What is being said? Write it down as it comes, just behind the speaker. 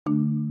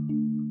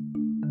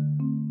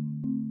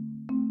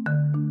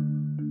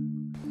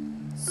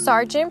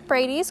Sergeant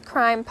Brady's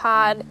Crime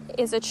Pod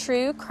is a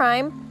true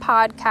crime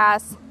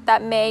podcast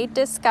that may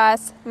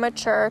discuss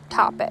mature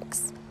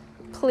topics.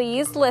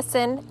 Please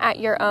listen at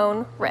your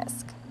own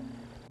risk.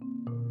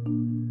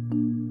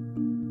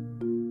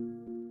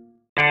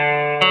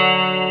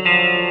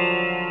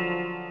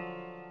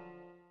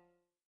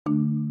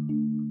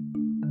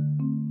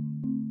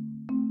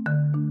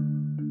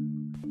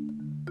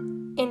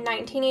 In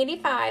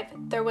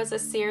 1985, there was a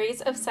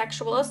series of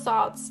sexual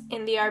assaults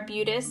in the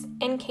Arbutus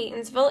and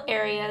Catonsville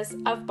areas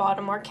of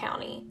Baltimore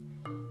County,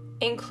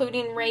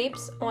 including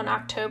rapes on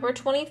October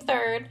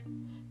 23rd,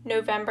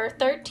 November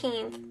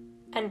 13th,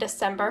 and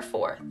December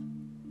 4th.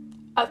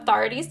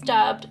 Authorities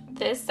dubbed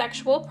this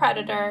sexual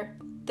predator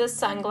the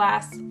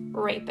Sunglass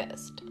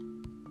Rapist.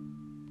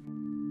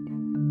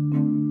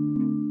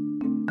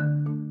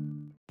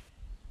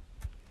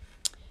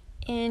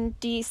 In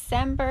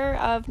December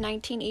of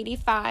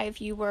 1985,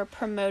 you were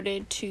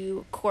promoted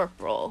to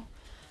corporal.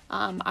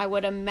 I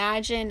would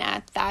imagine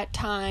at that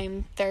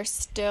time there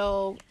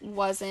still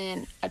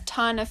wasn't a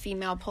ton of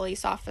female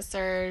police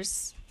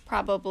officers,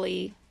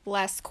 probably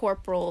less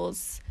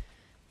corporals.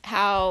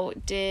 How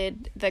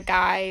did the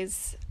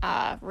guys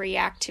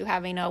react to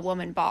having a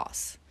woman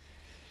boss?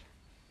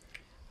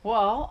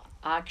 Well,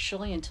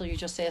 actually, until you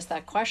just asked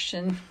that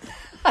question,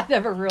 I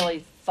never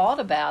really thought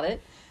about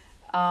it.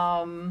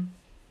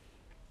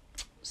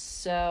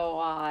 So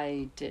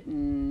I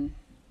didn't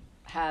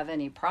have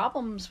any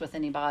problems with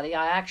anybody.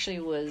 I actually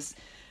was,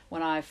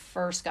 when I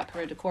first got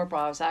promoted to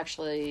corporal, I was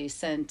actually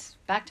sent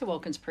back to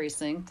Wilkins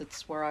Precinct.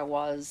 That's where I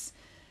was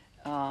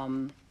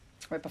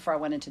right before I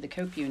went into the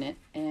COPE unit.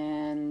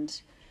 And,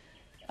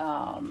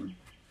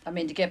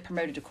 to get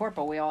promoted to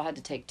corporal, we all had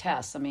to take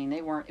tests.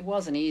 It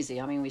wasn't easy.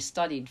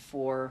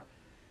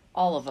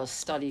 All of us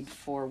studied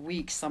for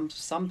weeks.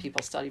 Some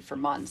people studied for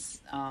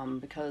months,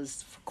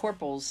 because for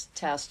corporal's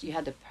test, you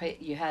had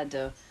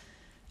to,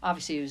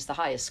 obviously it was the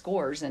highest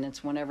scores, and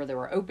it's whenever there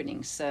were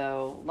openings.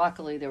 So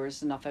luckily there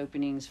was enough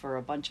openings for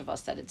a bunch of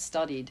us that had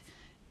studied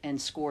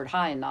and scored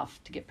high enough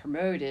to get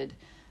promoted.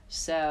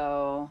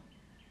 So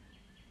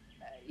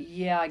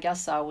yeah, I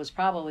guess I was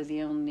probably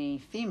the only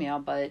female,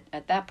 but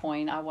at that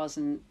point I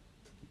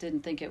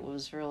didn't think it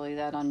was really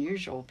that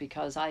unusual,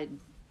 because I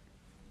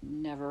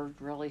never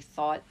really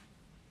thought,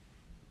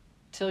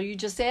 till you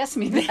just asked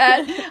me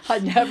that, I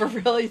never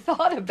really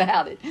thought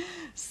about it.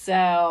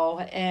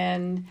 So,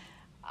 and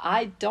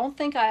I don't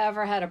think I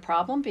ever had a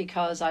problem,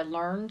 because I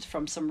learned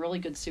from some really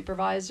good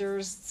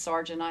supervisors.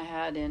 Sergeant I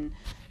had in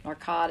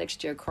narcotics,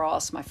 Joe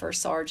Cross, my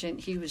first sergeant,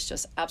 he was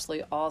just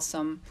absolutely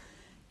awesome.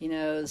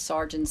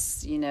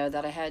 Sergeants,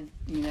 that I had,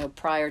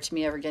 prior to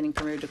me ever getting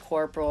promoted to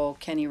corporal,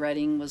 Kenny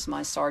Redding was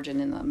my sergeant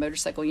in the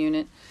motorcycle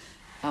unit.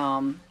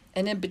 And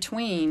in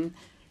between,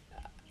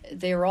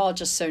 they were all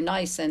just so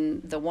nice.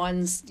 And the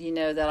ones,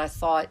 that I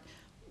thought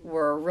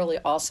were really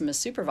awesome as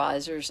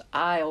supervisors,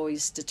 I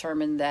always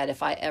determined that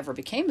if I ever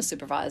became a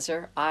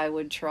supervisor, I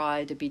would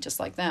try to be just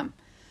like them.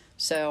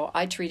 So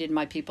I treated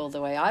my people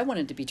the way I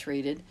wanted to be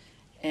treated.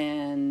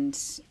 And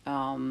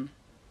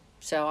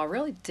so I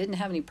really didn't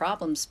have any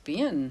problems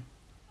being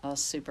a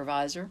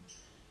supervisor.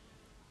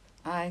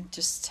 I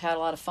just had a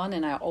lot of fun,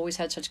 and I always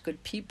had such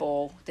good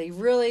people.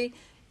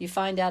 You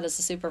find out as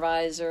a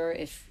supervisor,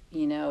 if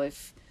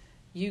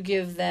you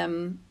give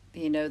them,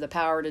 the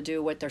power to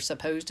do what they're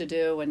supposed to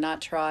do and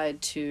not try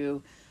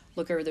to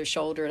look over their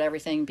shoulder at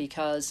everything,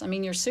 because,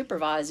 you're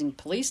supervising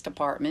police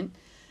department.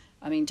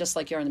 Just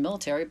like you're in the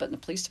military, but in the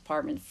police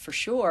department for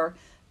sure,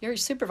 you're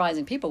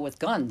supervising people with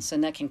guns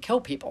and that can kill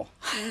people.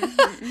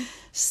 Mm-hmm.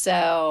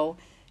 So,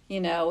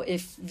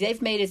 if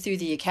they've made it through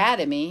the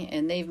academy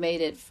and they've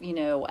made it,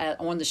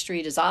 on the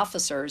street as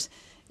officers,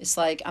 it's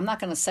like, I'm not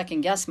going to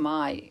second guess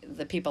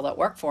the people that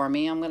work for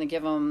me. I'm going to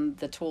give them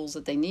the tools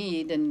that they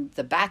need and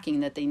the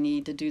backing that they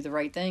need to do the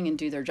right thing and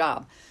do their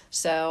job.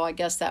 So I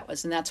guess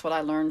that's what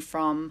I learned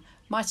from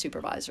my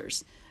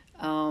supervisors.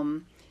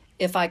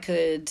 If I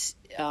could,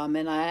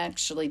 and I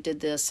actually did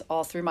this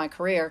all through my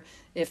career,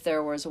 if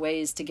there was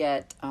ways to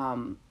get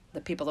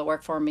the people that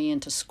work for me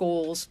into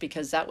schools,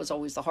 because that was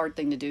always the hard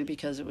thing to do,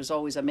 because it was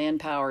always a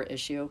manpower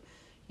issue.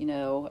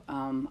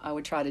 I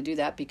would try to do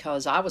that,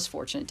 because I was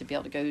fortunate to be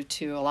able to go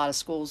to a lot of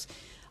schools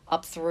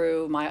up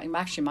through my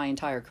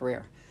entire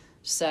career.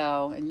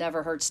 So it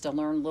never hurts to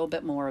learn a little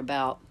bit more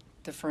about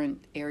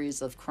different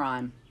areas of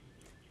crime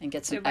and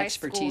get some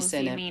expertise schools,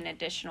 in it. You mean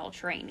additional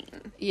training?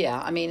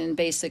 Yeah, and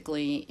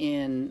basically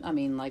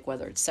like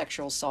whether it's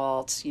sexual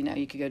assaults, you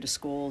could go to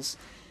schools,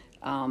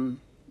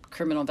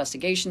 criminal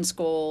investigation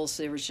schools.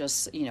 There was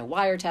just,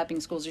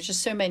 wiretapping schools. There's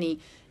just so many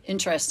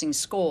interesting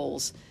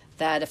schools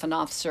that if an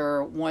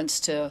officer wants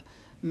to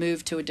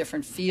move to a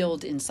different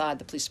field inside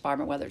the police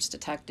department, whether it's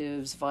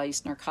detectives,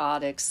 vice,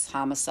 narcotics,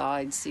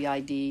 homicide,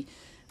 CID,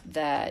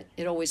 that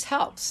it always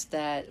helps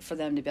that for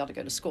them to be able to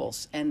go to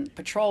schools. And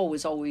patrol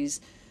was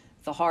always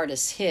the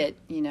hardest hit,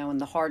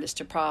 and the hardest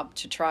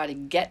to try to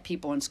get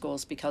people in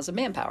schools because of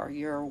manpower.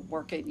 You're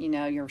working,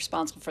 you're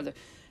responsible for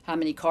how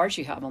many cars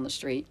you have on the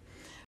street.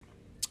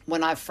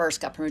 When I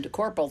first got promoted to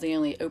corporal, the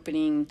only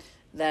opening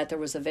that there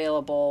was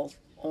available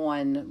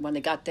when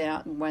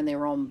they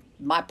were on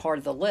my part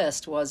of the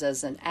list was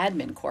as an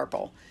admin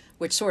corporal,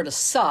 which sort of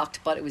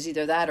sucked, but it was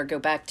either that or go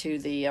back to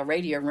the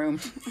radio room.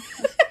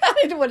 I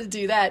didn't want to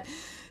do that.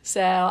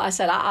 So I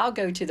said, I'll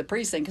go to the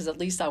precinct because at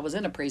least I was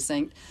in a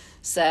precinct.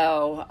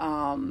 So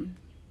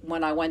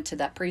when I went to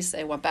that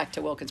precinct, I went back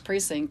to Wilkins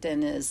Precinct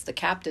and as the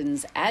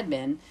captain's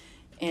admin,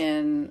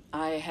 and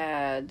I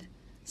had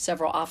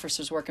several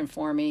officers working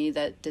for me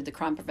that did the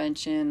crime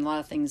prevention, a lot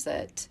of things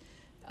that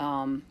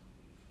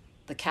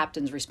the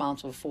captain's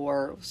responsible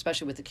for,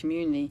 especially with the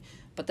community,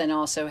 but then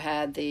also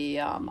had the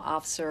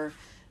officer,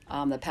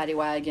 the paddy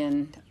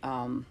wagon,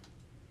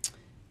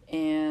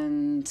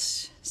 and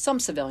some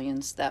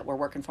civilians that were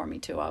working for me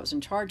too, I was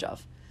in charge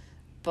of.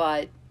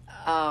 But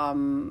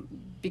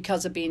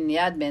because of being the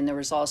admin, there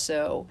was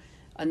also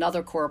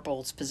another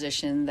corporal's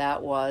position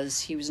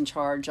he was in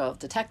charge of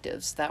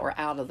detectives that were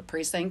out of the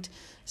precinct.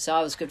 So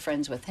I was good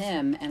friends with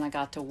him, and I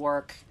got to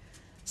work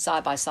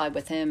side by side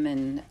with him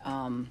and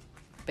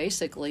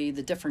basically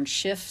the different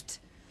shift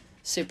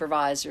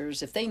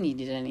supervisors if they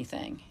needed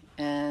anything.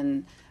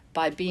 And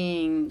by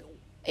being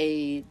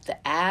the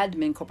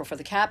admin corporal for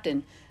the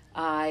captain,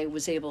 I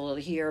was able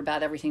to hear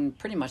about everything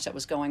pretty much that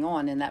was going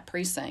on in that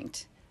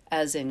precinct,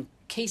 as in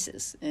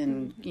cases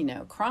and,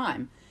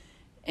 crime.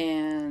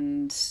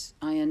 And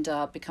I ended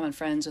up becoming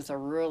friends with a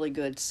really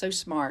good, so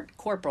smart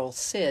corporal,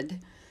 Sid.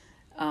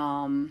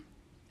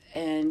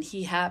 And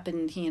he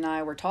and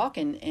I were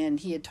talking, and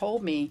he had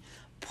told me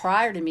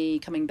prior to me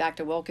coming back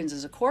to Wilkins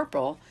as a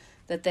corporal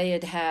that they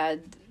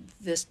had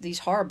these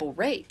horrible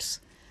rapes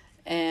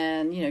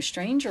and,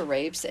 stranger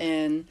rapes,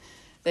 and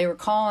they were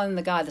calling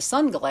the guy the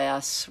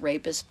Sunglass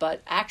Rapist,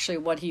 but actually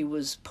what he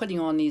was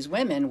putting on these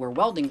women were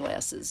welding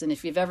glasses. And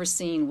if you've ever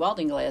seen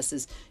welding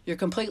glasses, you're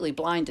completely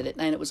blinded at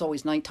night, and it was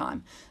always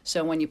nighttime.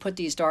 So when he put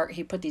these dark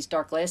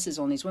glasses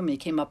on these women, he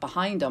came up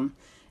behind them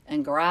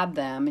and grabbed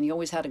them, and he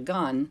always had a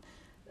gun.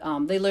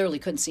 They literally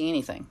couldn't see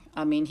anything.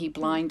 I mean, he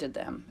blinded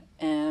them.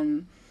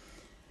 And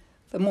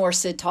the more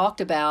Sid talked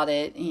about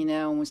it,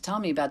 and was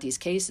telling me about these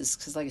cases,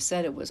 because like I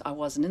said, I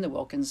wasn't in the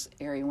Wilkins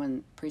area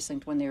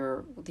precinct when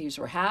these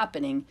were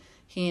happening.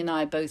 He and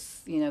I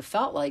both,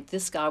 felt like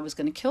this guy was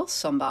going to kill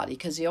somebody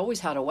because he always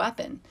had a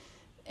weapon.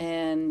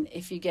 And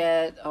if you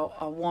get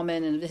a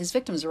woman, and his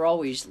victims are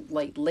always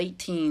like late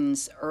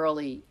teens,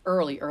 early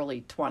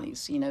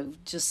 20s,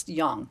 just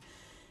young,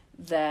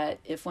 that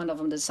if one of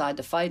them decided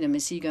to fight him,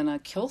 is he going to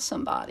kill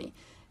somebody?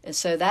 And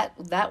so that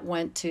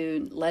led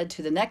to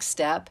the next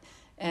step.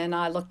 And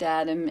I looked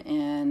at him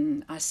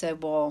and I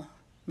said, well,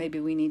 maybe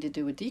we need to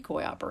do a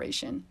decoy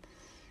operation.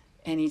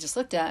 And he just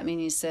looked at me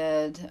and he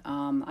said,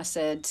 I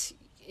said,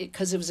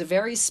 because it was a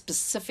very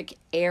specific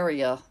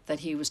area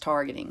that he was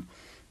targeting.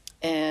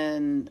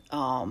 And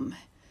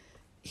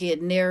he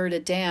had narrowed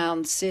it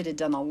down. Sid had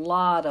done a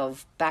lot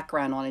of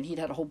background on it. He'd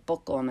had a whole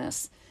book on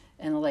this.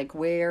 And like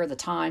where, the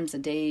times, the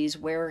days,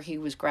 where he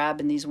was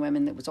grabbing these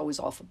women. That was always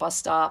off of bus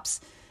stops.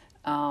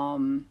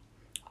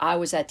 I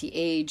was at the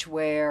age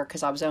where,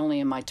 because I was only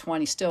in my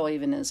 20s still,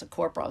 even as a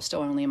corporal, I was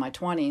still only in my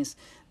 20s,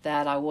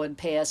 that I would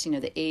pass,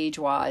 the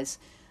age-wise.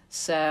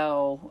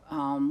 So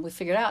we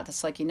figured out,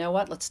 that's like, you know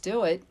what, let's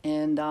do it.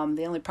 And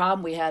the only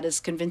problem we had is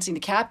convincing the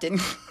captain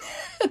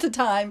at the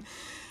time,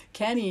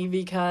 Kenny,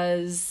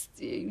 because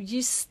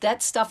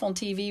that stuff on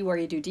TV where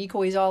you do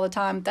decoys all the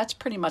time, that's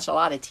pretty much a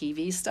lot of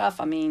TV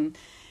stuff. I mean,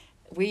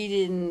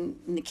 in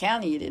the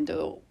county, you didn't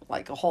do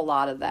like a whole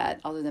lot of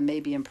that other than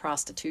maybe in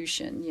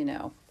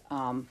prostitution,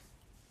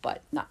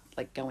 but not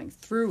like going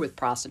through with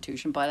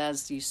prostitution. But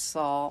as you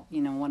saw,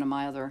 one of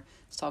my I was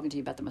talking to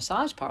you about the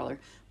massage parlor,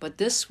 but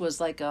this was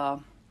like a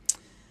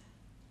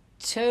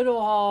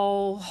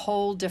total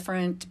whole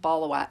different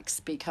ball of wax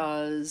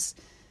because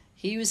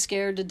he was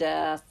scared to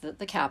death,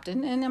 the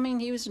captain. And I mean,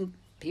 he was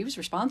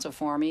responsible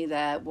for me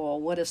that,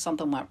 well, what if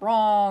something went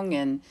wrong?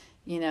 And,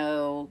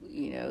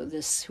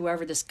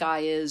 whoever this guy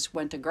is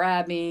went to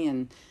grab me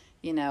and,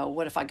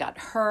 what if I got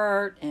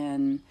hurt?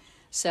 And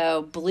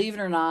so, believe it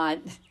or not,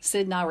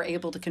 Sid and I were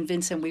able to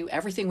convince him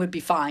everything would be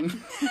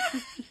fine.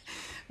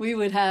 We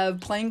would have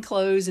plain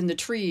clothes in the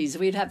trees.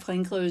 We'd have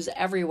plain clothes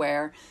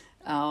everywhere,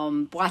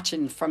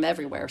 watching from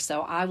everywhere.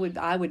 So I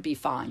would be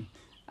fine.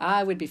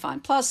 I would be fine.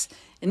 Plus,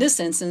 in this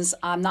instance,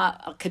 I'm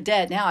not a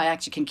cadet now. I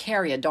actually can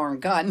carry a darn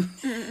gun.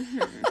 Mm-hmm.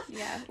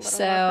 Yeah, a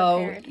little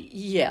more prepared.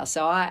 Yeah.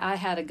 So I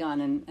had a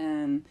gun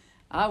and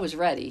I was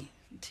ready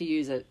to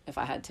use it if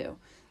I had to.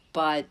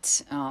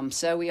 But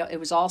it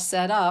was all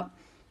set up.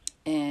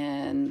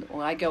 And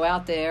when I go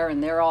out there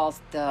and they're all,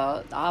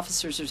 the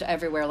officers are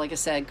everywhere, like I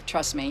said,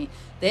 trust me,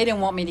 they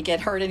didn't want me to get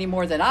hurt any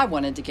more than I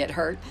wanted to get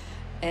hurt.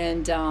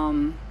 And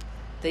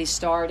we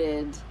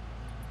started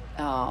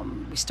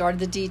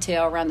the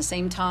detail around the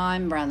same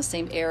time, around the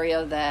same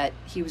area that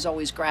he was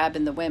always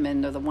grabbing the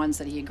women, or the ones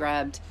that he had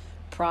grabbed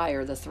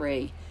prior, the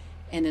three.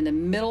 And in the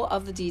middle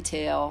of the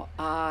detail,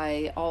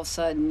 I all of a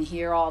sudden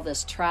hear all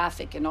this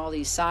traffic and all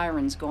these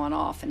sirens going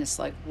off. And it's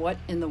like, what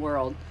in the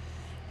world?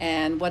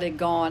 And what had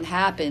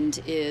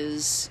happened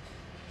is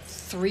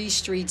 3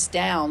 streets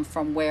down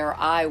from where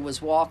I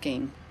was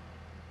walking,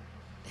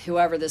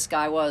 whoever this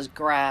guy was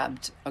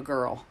grabbed a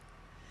girl.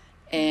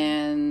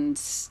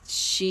 And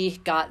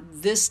she got,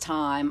 this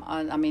time,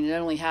 I mean, it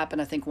only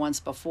happened, I think, once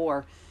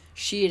before.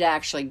 She had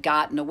actually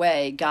gotten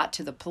away, got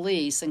to the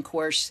police. And, of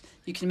course,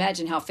 you can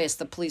imagine how fast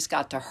the police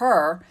got to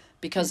her,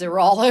 because they were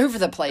all over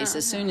the place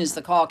as soon as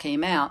the call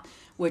came out,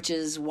 which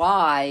is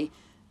why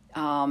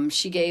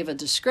she gave a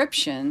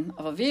description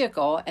of a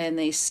vehicle, and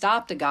they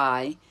stopped a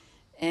guy.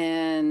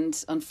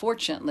 And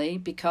unfortunately,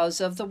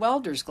 because of the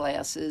welder's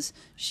glasses,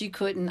 she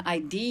couldn't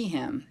ID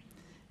him.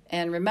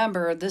 And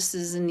remember, this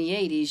is in the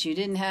 80s. You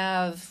didn't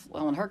have,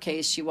 well, in her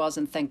case, she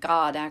wasn't, thank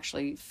God,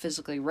 actually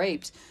physically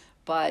raped,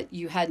 but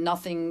you had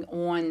nothing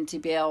on to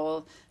be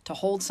able to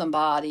hold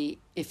somebody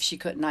if she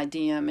couldn't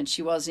ID him, and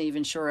she wasn't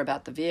even sure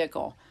about the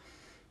vehicle.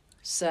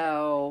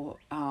 So,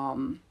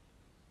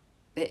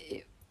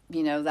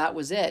 that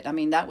was it. I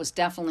mean, that was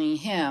definitely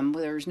him.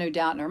 There was no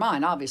doubt in her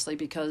mind, obviously,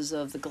 because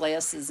of the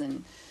glasses.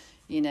 And,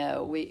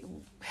 we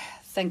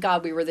thank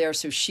God we were there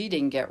so she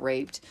didn't get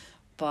raped.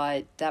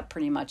 But that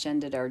pretty much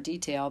ended our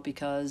detail,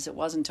 because it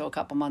wasn't until a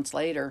couple months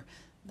later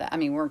that,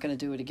 we weren't going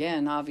to do it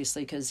again,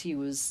 obviously, because he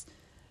was,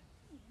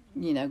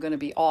 going to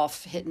be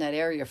off hitting that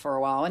area for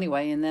a while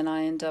anyway. And then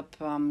I ended up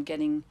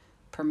getting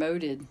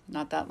promoted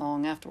not that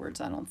long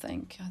afterwards, I don't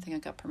think. I think I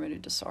got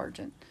promoted to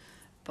sergeant.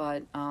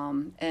 But,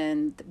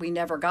 and we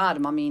never got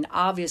him.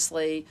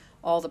 Obviously,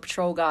 all the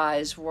patrol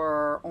guys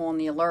were on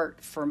the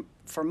alert for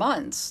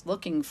months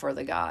looking for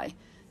the guy.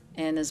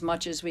 And as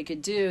much as we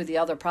could do, the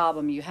other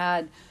problem you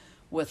had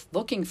with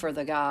looking for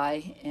the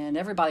guy, and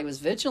everybody was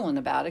vigilant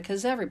about it,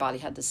 because everybody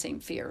had the same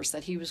fears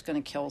that he was going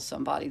to kill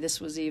somebody.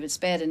 This was even, it's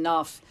bad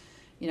enough,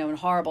 and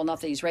horrible enough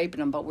that he's raping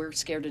them, but we're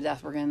scared to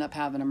death we're going to end up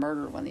having a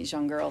murder of one of these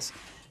young girls.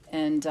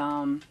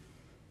 And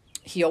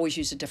he always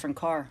used a different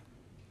car.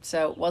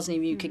 So it wasn't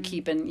even,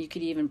 you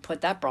could even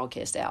put that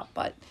broadcast out,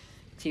 but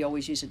he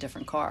always used a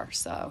different car,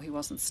 so he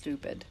wasn't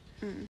stupid.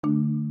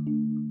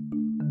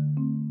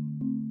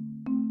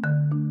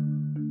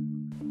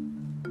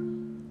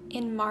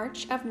 In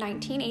March of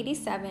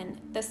 1987,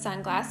 the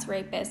Sunglass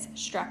Rapist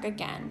struck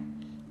again,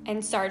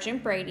 and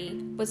Sergeant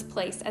Brady was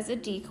placed as a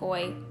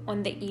decoy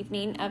on the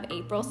evening of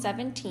April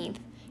 17th,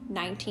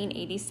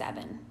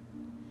 1987.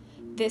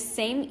 This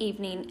same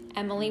evening,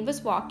 Emily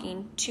was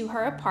walking to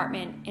her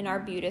apartment in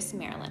Arbutus,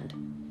 Maryland.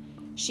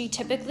 She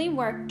typically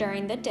worked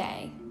during the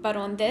day, but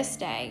on this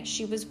day,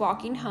 she was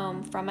walking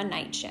home from a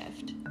night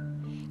shift.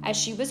 As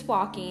she was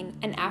walking,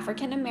 an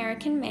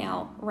African-American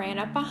male ran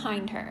up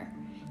behind her.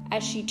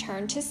 As she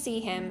turned to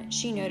see him,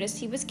 she noticed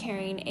he was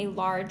carrying a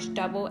large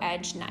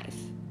double-edged knife.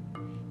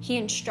 He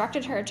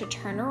instructed her to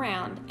turn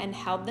around and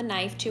held the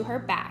knife to her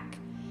back,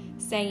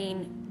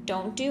 saying,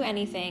 "Don't do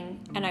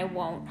anything and I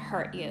won't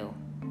hurt you."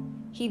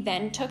 He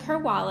then took her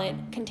wallet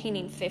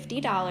containing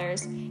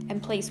 $50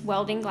 and placed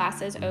welding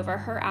glasses over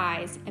her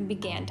eyes and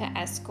began to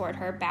escort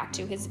her back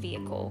to his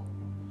vehicle.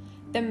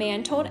 The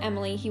man told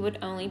Emily he would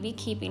only be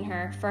keeping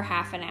her for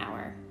half an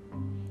hour.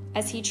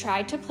 As he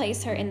tried to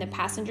place her in the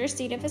passenger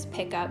seat of his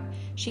pickup,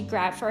 she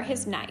grabbed for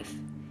his knife.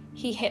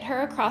 He hit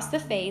her across the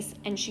face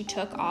and she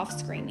took off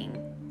screaming.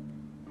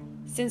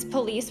 Since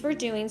police were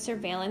doing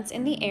surveillance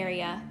in the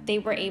area, they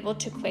were able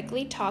to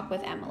quickly talk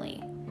with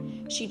Emily.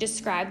 She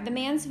described the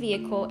man's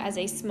vehicle as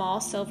a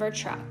small silver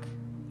truck,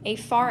 a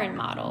foreign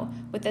model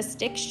with a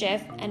stick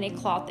shift and a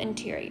cloth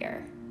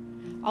interior.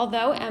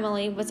 Although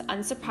Emily was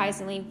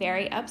unsurprisingly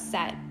very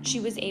upset, she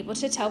was able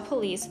to tell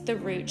police the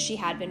route she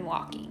had been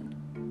walking.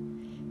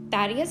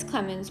 Thaddeus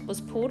Clemens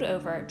was pulled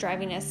over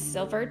driving a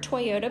silver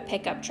Toyota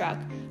pickup truck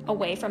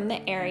away from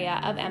the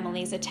area of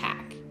Emily's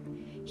attack.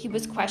 He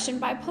was questioned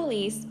by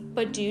police,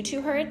 but due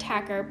to her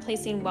attacker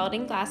placing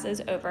welding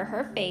glasses over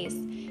her face,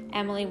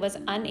 Emily was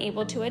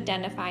unable to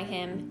identify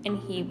him and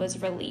he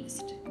was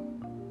released.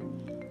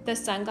 The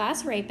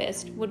Sunglass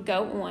Rapist would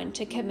go on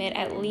to commit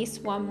at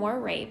least one more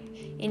rape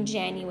in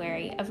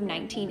January of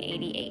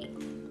 1988.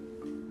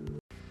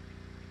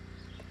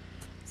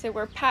 So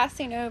we're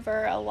passing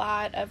over a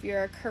lot of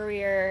your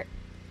career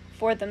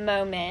for the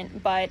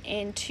moment, but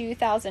in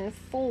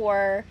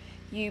 2004,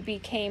 you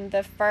became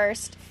the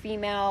first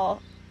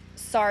female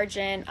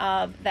sergeant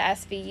of the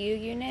SVU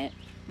unit?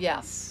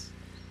 Yes.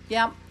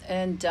 Yeah,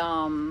 and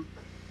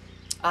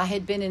I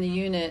had been in the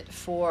unit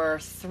for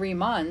 3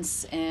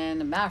 months,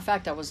 and as a matter of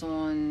fact, I was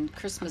on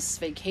Christmas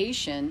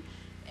vacation,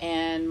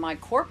 and my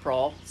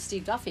corporal,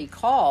 Steve Duffy,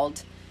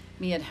 called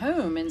me at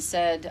home and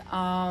said,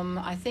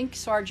 I think,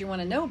 Sarge, you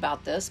want to know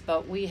about this,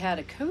 but we had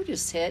a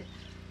CODIS hit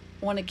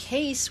on a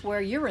case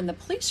where you're in the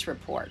police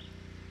report.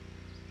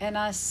 And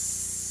I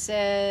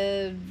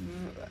said,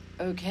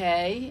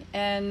 okay.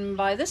 And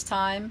by this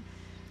time,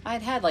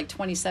 I'd had like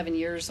 27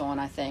 years on,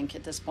 I think,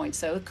 at this point.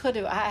 So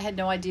I had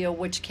no idea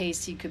which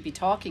case he could be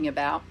talking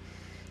about.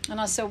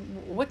 And I said,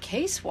 what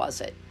case was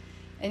it?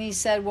 And he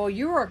said, well,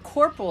 you were a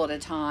corporal at a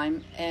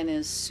time. And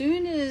as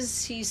soon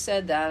as he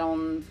said that,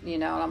 I'm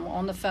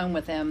on the phone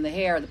with him, the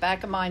hair, the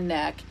back of my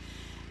neck,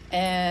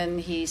 And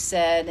he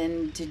said,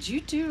 and did you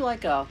do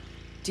like a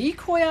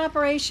decoy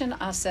operation?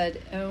 I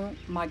said, oh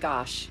my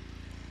gosh.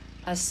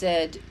 I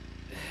said,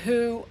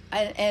 who,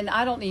 and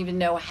I don't even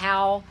know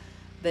how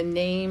the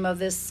name of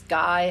this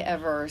guy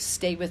ever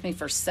stayed with me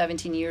for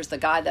 17 years. The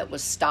guy that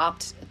was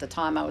stopped at the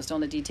time I was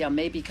doing the detail,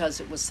 maybe because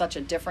it was such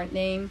a different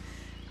name.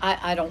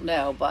 I don't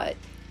know, but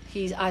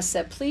I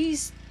said,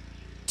 please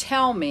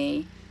tell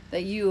me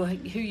that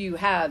who you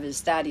have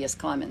is Thaddeus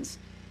Clemens.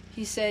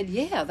 He said,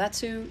 yeah,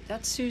 that's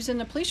who's in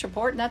the police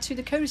report, and that's who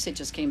the code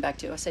just came back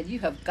to. I said, you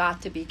have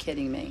got to be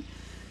kidding me.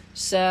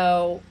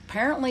 So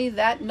apparently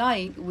that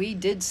night we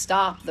did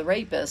stop the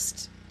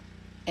rapist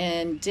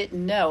and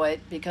didn't know it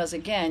because,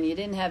 again, you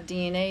didn't have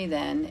DNA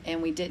then,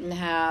 and we didn't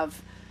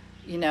have,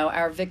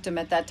 our victim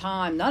at that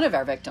time. None of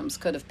our victims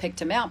could have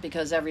picked him out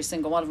because every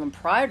single one of them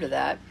prior to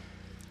that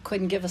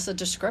couldn't give us a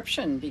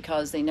description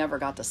because they never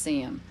got to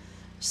see him.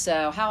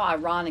 So how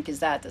ironic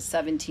is that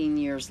 17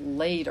 years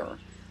later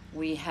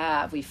we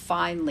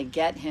finally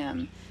get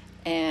him,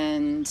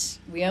 and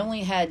we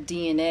only had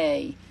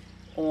DNA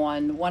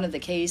on one of the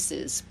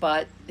cases,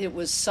 but it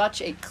was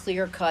such a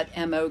clear-cut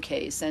MO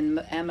case, and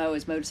MO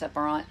is modus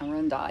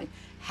operandi,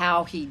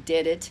 how he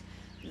did it,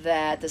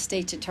 that the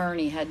state's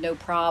attorney had no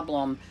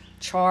problem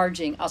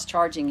charging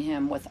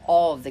him with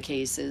all of the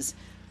cases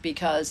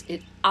because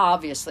it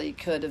obviously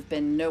could have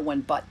been no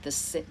one but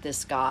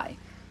this guy.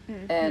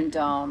 Mm-hmm.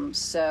 And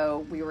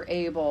so we were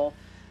able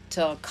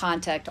to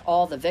contact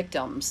all the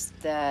victims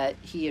that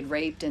he had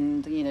raped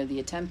and the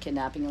attempt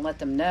kidnapping and let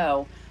them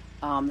know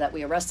that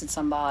we arrested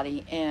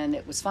somebody. And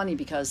it was funny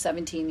because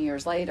 17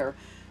 years later,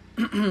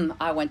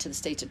 I went to the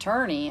state's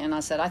attorney and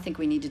I said, I think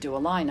we need to do a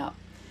lineup.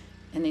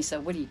 And they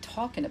said, what are you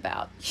talking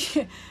about?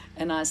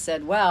 And I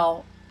said,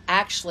 well,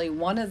 actually,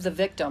 one of the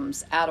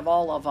victims out of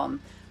all of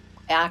them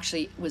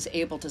actually was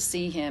able to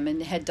see him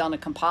and had done a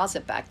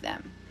composite back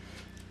then.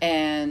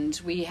 And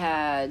we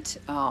had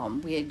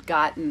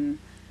gotten,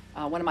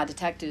 one of my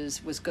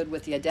detectives was good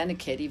with the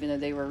identikit, even though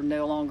they were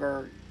no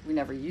longer, we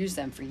never used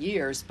them for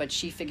years, but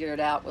she figured it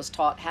out, was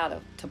taught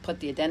how to put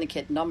the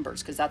identikit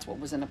numbers, because that's what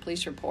was in a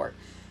police report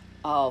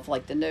of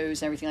like the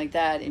nose and everything like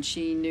that. And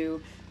she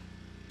knew,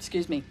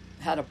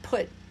 how to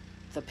put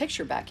the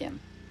picture back in,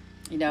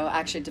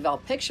 actually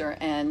develop picture.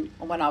 And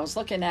when I was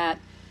looking at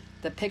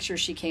the picture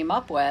she came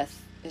up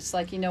with, it's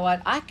like,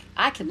 what,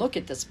 I can look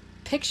at this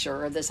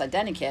picture of this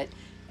identikit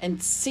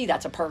and see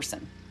that's a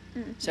person.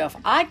 Mm-hmm. So if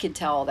I could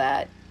tell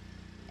that,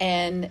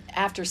 and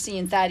after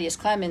seeing Thaddeus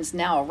Clemens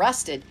now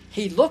arrested,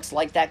 he looks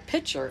like that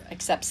picture,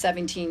 except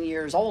 17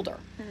 years older.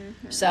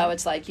 Mm-hmm. So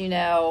it's like,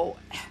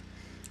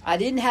 I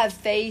didn't have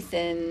faith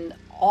in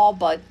all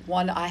but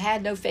one. I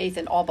had no faith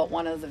in all but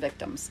one of the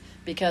victims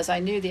because I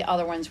knew the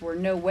other ones were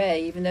no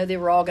way, even though they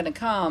were all going to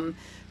come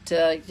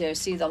to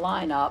see the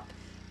lineup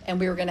and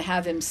we were going to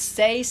have him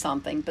say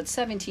something. But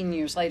 17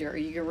 years later, are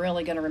you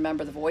really going to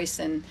remember the voice?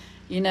 And,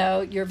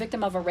 you're a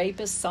victim of a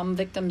rapist. Some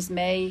victims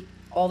may,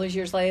 all those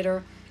years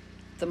later.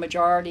 The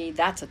majority,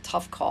 that's a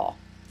tough call.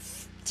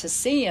 To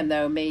see him,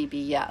 though, maybe,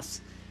 yes.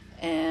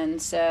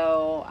 And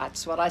so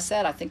that's what I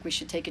said. I think we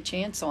should take a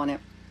chance on it.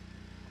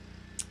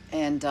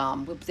 And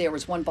there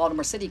was one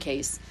Baltimore City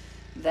case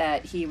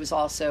that he was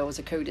also, was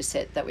a CODIS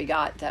hit that we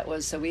got.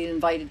 So we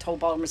told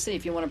Baltimore City,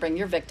 if you want to bring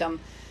your victim,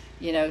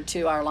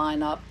 to our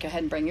lineup, go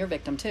ahead and bring your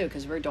victim too,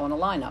 because we're doing a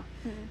lineup.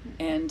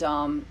 Mm-hmm.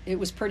 And it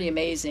was pretty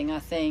amazing. I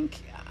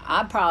think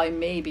I don't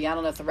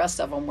know if the rest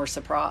of them were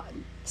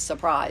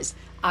surprised.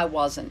 I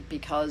wasn't,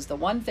 because the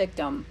one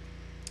victim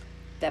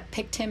that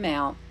picked him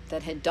out,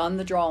 that had done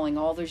the drawing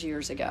all those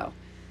years ago,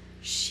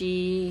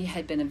 she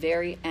had been a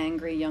very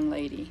angry young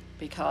lady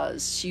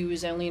because she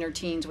was only in her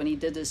teens when he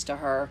did this to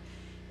her.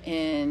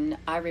 And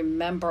I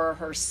remember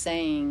her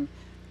saying,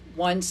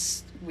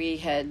 once we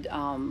had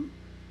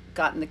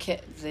gotten the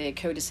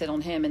CODIS hit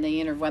on him, and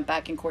they went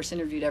back and, of course,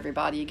 interviewed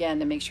everybody again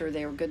to make sure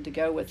they were good to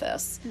go with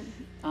this.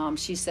 Mm-hmm.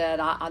 She said,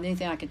 the only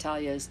thing I can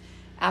tell you is,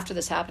 after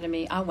this happened to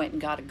me, I went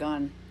and got a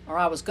gun. Or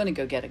I was going to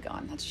go get a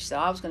gun. That's what she said.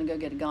 I was going to go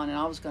get a gun, and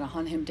I was going to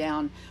hunt him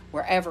down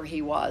wherever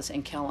he was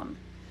and kill him.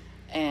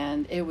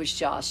 And it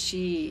was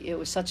it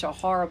was such a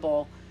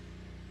horrible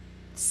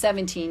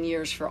 17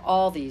 years for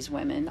all these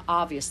women.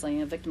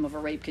 Obviously, a victim of a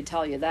rape could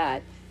tell you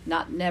that,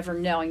 never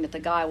knowing that the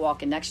guy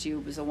walking next to you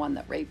was the one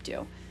that raped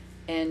you.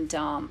 And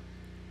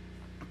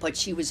but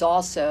she was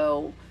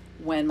also,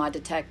 when my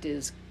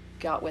detectives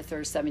got with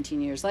her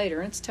 17 years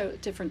later, and it's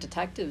different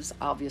detectives,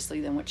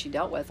 obviously, than what she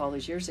dealt with all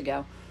those years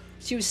ago,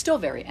 she was still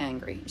very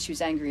angry. She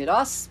was angry at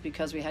us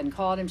because we hadn't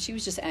caught him. She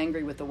was just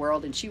angry with the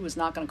world, and she was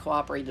not going to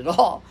cooperate at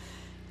all.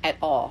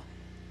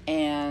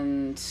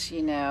 And,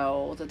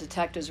 the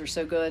detectives were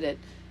so good at,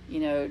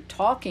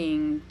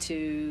 talking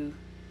to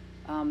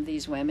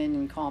these women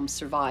and call them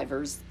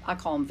survivors. I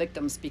call them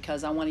victims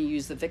because I want to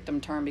use the victim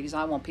term because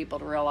I want people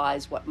to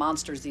realize what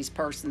monsters they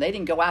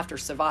didn't go after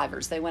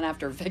survivors. They went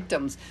after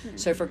victims. Mm-hmm.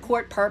 So for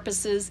court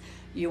purposes,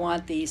 you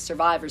want the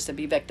survivors to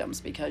be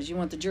victims because you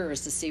want the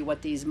jurors to see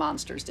what these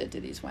monsters did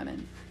to these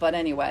women. But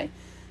anyway,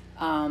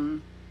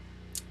 and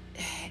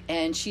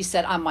she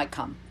said, I might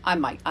come. I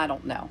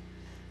don't know.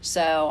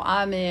 So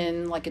I'm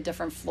in like a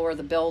different floor of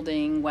the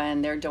building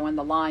when they're doing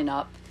the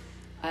lineup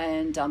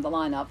and the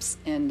lineups.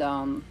 And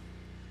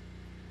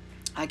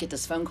I get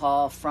this phone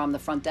call from the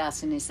front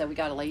desk, and they said, "We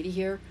got a lady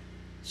here.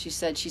 She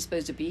said she's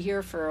supposed to be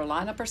here for a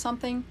lineup or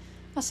something."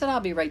 I said, "I'll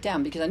be right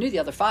down," because I knew the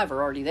other 5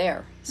 were already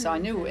there. So I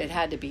knew it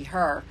had to be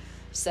her.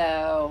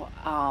 So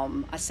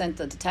I sent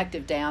the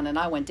detective down, and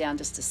I went down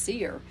just to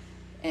see her.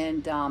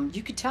 And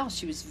you could tell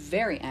she was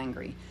very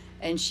angry.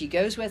 And she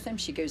goes with him.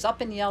 She goes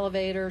up in the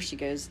elevator. She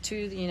goes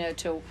to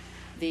to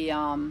the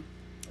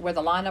where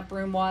the lineup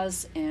room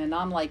was. And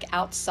I'm like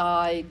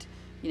outside,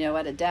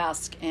 at a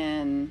desk.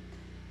 And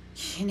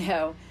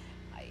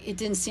it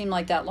didn't seem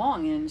like that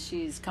long. And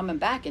she's coming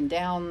back, and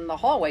down the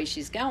hallway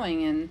she's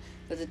going. And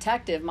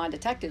my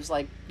detective's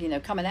like,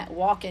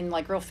 walking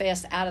like real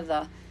fast out of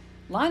the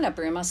lineup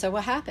room. I said,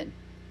 "What happened?"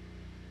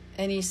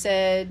 And he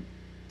said,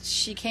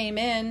 "She came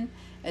in."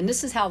 And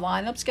this is how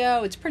lineups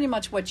go. It's pretty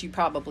much what you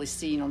probably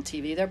seen on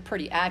TV. They're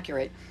pretty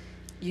accurate.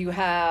 You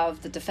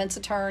have the defense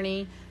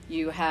attorney,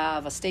 you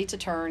have a state's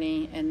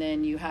attorney, and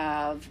then you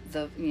have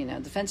the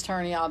defense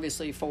attorney,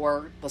 obviously,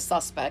 for the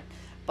suspect,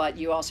 but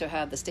you also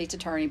have the state's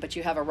attorney, but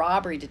you have a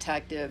robbery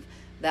detective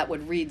that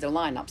would read the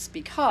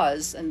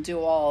lineups and do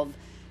all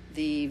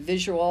the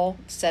visual,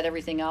 set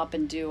everything up,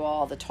 and do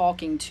all the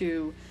talking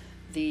to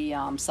the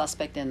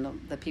suspect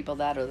and the people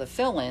that are the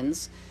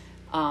fill-ins.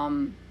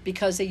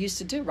 Because they used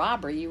to do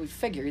robbery, you would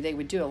figure they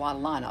would do a lot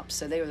of lineups,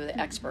 so they were the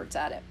experts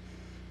at it.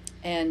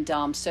 And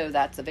so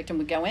that the victim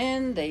would go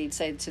in, they'd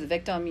say to the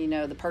victim,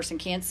 the person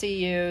can't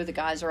see you, the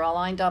guys are all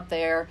lined up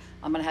there,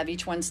 I'm going to have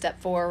each one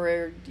step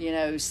forward,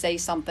 say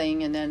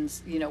something, and then,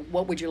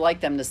 what would you like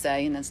them to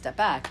say, and then step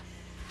back.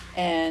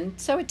 And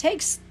so it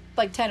takes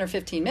like 10 or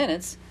 15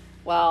 minutes.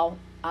 Well,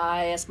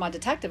 I asked my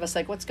detective, I was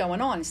like, "What's going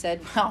on?" He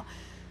said, "Well,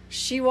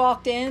 she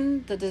walked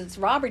in, the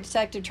robbery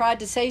detective tried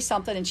to say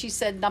something, and she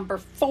said number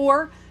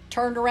 4,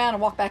 turned around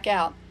and walked back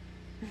out."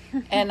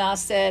 And I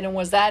said, "And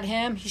was that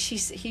him?"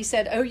 He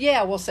said, "Oh,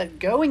 yeah." Well, said,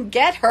 "Go and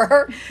get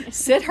her,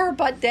 sit her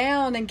butt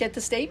down and get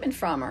the statement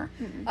from her."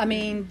 Mm-hmm. I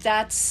mean,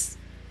 that's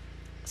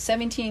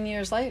 17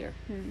 years later.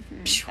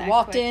 Mm-hmm.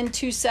 Walked quick. In,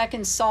 2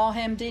 seconds, saw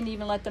him, didn't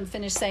even let them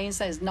finish saying,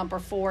 says number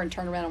 4, and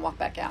turned around and walked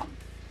back out.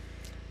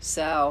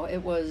 So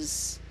it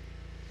was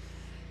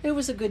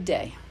a good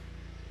day.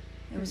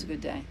 It was a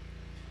good day.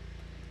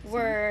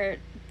 Were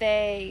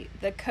the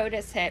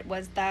CODIS hit,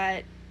 was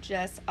that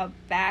just a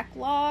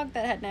backlog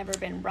that had never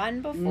been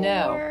run before?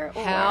 No.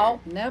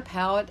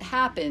 How it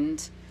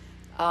happened,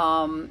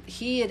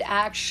 he had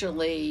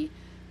actually,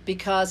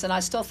 because, and I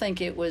still think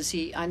it was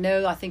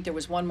I think there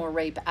was one more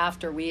rape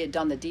after we had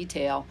done the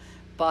detail,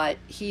 but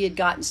he had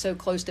gotten so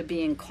close to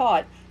being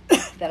caught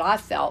that I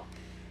felt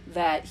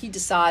that he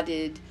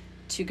decided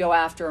to go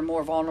after a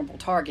more vulnerable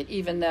target,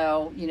 even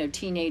though,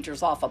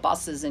 teenagers off of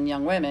buses and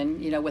young women,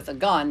 with a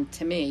gun,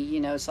 to me,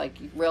 it's like,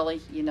 really,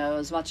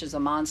 as much as a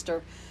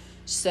monster.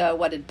 So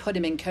what had put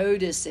him in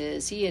CODIS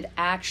is he had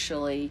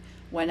actually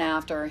went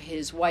after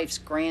his wife's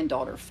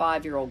granddaughter,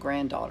 5-year-old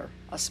granddaughter,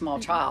 a small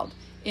child,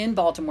 in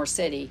Baltimore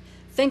City,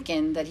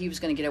 thinking that he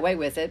was going to get away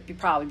with it,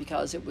 probably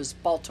because it was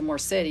Baltimore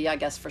City. I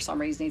guess for some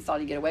reason he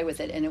thought he'd get away with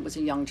it, and it was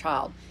a young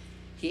child.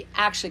 He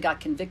actually got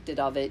convicted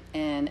of it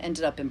and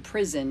ended up in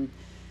prison.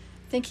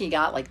 I think he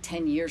got like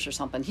 10 years or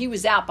something. He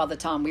was out by the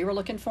time we were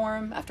looking for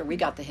him after we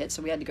got the hit,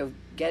 so we had to go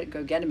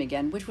get him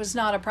again, which was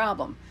not a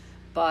problem.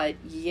 But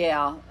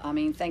yeah, I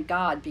mean, thank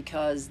God,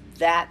 because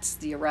that's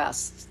the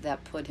arrest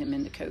that put him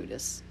into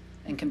CODIS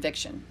and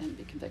conviction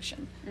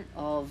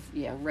of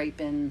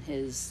raping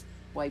his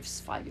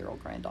wife's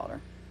 5-year-old granddaughter.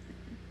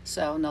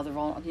 So another,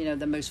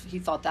 he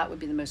thought that would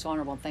be the most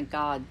honorable. And thank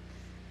God,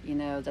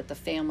 that the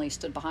family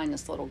stood behind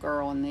this little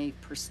girl and they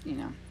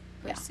pursued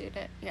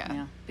it.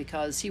 Yeah,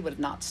 because he would have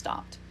not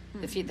stopped.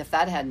 Mm-hmm. If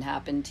that hadn't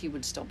happened, he would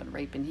have still been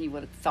raping. He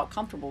would have felt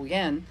comfortable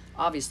again.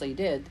 Obviously, he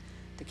did,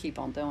 to keep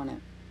on doing it.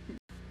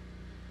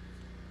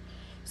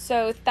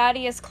 So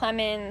Thaddeus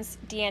Clemens'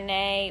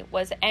 DNA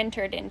was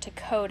entered into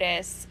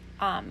CODIS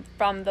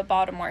from the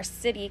Baltimore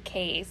City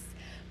case.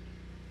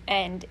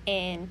 And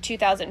in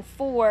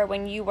 2004,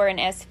 when you were in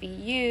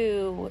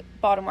SVU,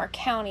 Baltimore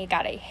County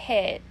got a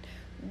hit.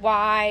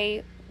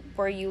 Why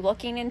were you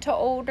looking into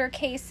older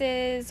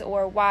cases,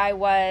 or why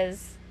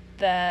was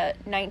the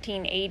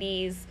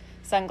 1980s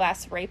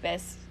Sunglass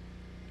Rapist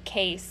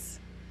case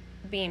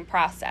being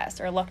processed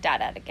or looked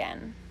at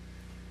again?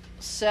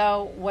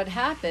 So what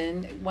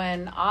happened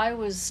when I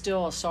was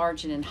still a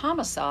sergeant in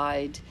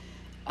homicide,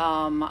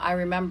 I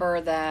remember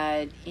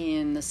that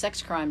in the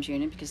sex crimes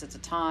unit, because at the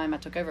time I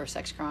took over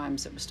sex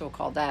crimes, it was still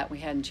called that. We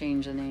hadn't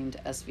changed the name to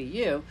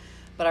SVU.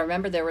 But I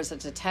remember there was a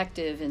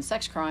detective in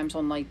sex crimes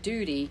on light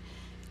duty,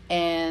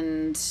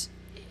 and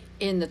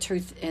in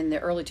the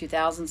early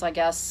 2000s, I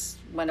guess,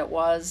 when it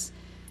was,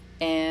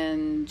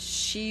 and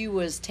she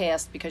was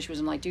tasked, because she was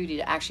in light duty,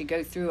 to actually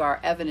go through our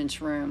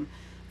evidence room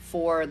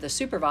for the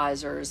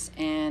supervisors,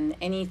 and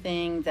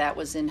anything that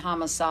was in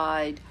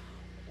homicide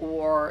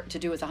or to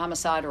do with a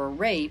homicide or a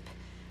rape,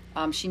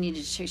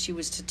 she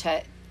was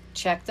to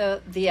check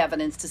the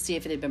evidence to see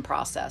if it had been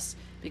processed.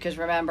 because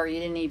remember, you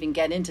didn't even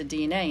get into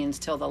DNA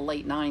until the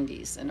late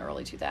 90s and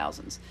early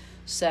 2000s.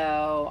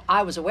 So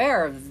I was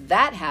aware of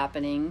that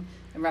happening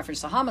in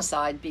reference to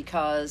homicide,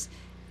 because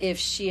if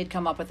she had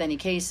come up with any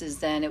cases,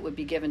 then it would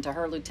be given to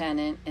her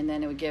lieutenant, and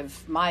then it would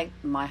give my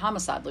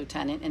homicide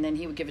lieutenant, and then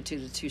he would give it to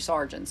the two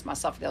sergeants,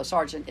 myself and the other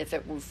sergeant, if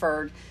it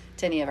referred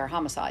to any of our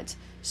homicides.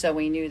 So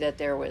we knew that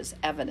there was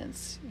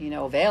evidence,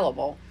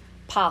 available,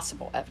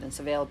 possible evidence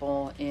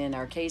available in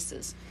our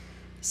cases.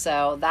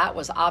 So that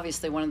was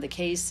obviously one of the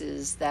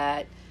cases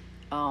that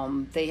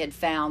they had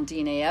found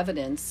DNA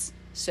evidence.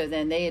 So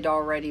then they had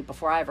already,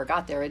 before I ever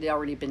got there, it had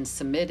already been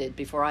submitted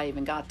before I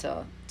even got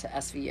to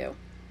SVU,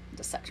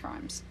 the sex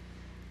crimes.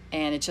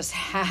 And it just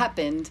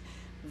happened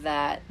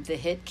that the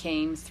hit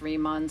came 3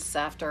 months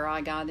after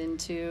I got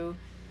into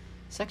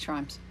sex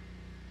crimes.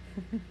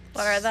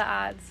 What are the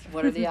odds?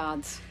 What are the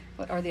odds?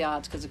 What are the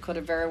odds? Because it could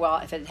have very well,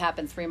 if it had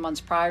happened 3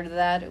 months prior to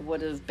that, it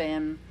would have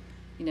been,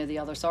 the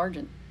other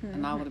sergeant. Mm-hmm.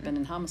 And I would have been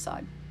in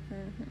homicide,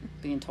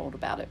 being told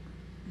about it.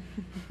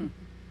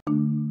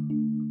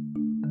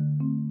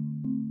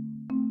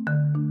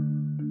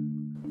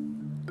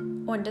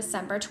 On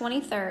December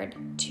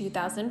 23rd,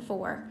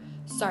 2004,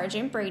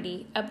 Sergeant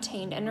Brady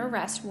obtained an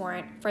arrest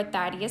warrant for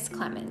Thaddeus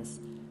Clemens,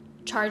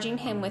 charging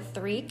him with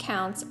 3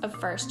 counts of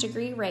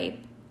first-degree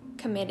rape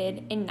committed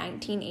in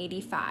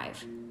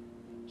 1985.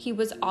 He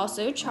was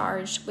also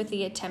charged with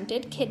the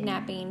attempted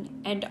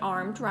kidnapping and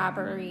armed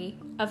robbery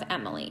of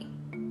Emily.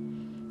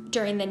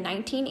 During the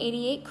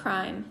 1988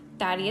 crime,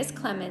 Thaddeus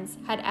Clemens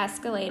had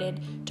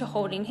escalated to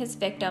holding his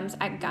victims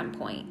at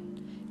gunpoint,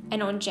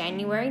 and on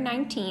January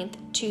 19,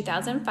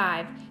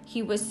 2005,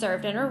 he was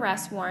served an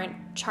arrest warrant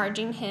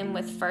charging him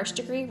with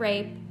first-degree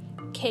rape,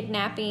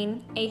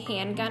 kidnapping, a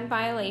handgun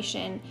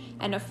violation,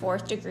 and a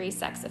 4th-degree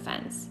sex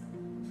offense.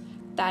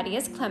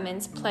 Thaddeus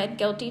Clemens pled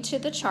guilty to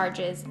the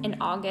charges in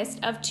August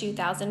of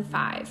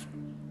 2005,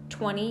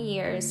 20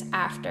 years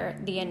after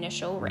the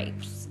initial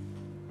rapes.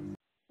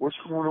 What's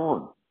going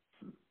on?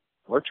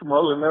 Let your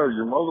mother know.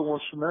 Your mother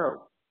wants to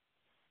know.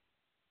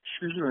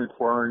 She's an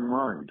inquiring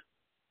mind.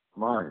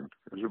 Mind.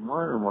 Is it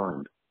mine or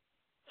mind?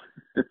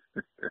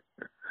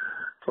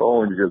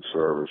 Call when you get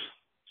service.